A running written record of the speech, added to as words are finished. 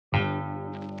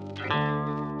Hey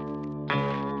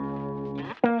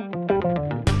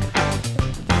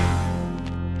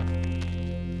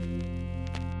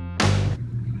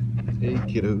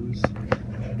kiddos,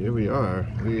 here we are.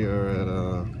 We are at,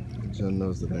 Jen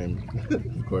knows the name,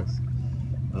 of course.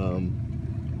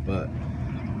 But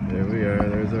there we are,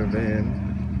 there's our van.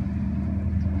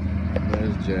 And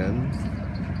there's Jen.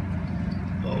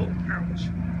 Oh, ouch. I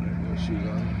have no shoes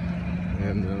on.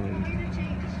 And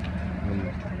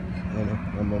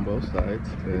I'm on both sides.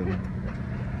 And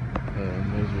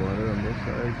there's water on both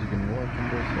sides. You can walk on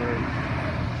both sides.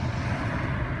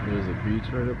 There's a beach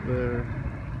right up there.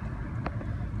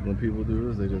 What people do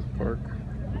is they just park,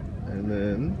 and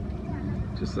then,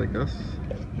 just like us,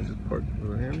 they just park the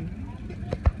van.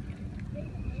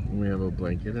 We have a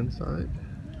blanket inside,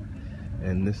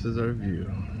 and this is our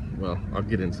view. Well, I'll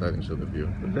get inside and show the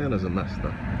view. The van is a mess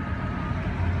though.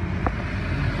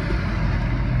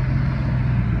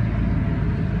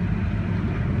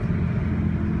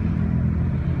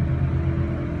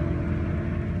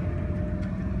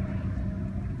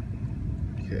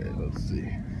 Okay, let's see.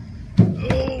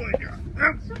 Oh my god.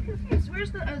 I'm so confused.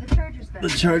 Where's the charger's back? The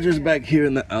charger's back here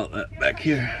in the outlet back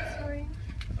here. Sorry.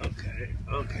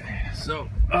 Okay. So,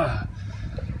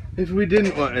 if we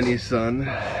didn't want any sun,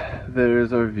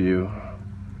 there's our view.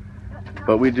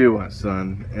 But we do want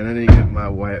sun, and I need to get my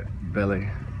white belly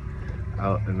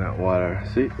out in that water.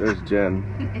 See, there's Jen.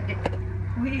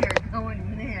 We are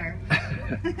going there.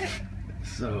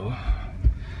 So,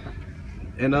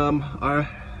 and I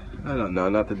don't know,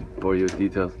 not to bore you with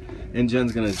details. And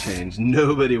Jen's gonna change.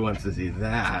 Nobody wants to see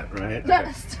that, right?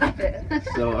 Stop it.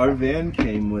 So our van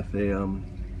came with a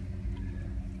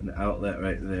an outlet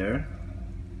right there,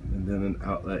 and then an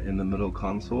outlet in the middle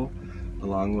console,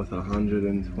 along with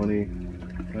 120,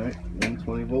 right?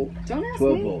 120 volt. Don't ask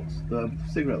 12 me. volts. The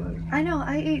cigarette lighter. I know.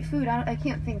 I ate food. I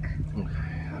can't think. Okay.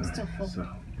 I'm still full. So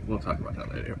we'll talk about that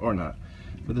later, or not.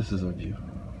 But this is our view.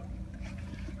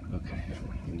 Okay,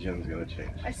 and Jen's gonna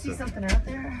change. I see something out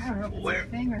there. I don't know if it's Where? a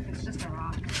thing or if it's just a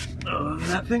rock.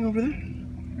 That thing over there?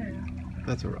 Yeah.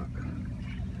 That's a rock.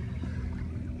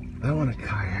 I want a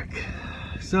kayak.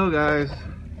 So guys,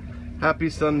 happy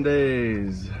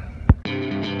Sundays.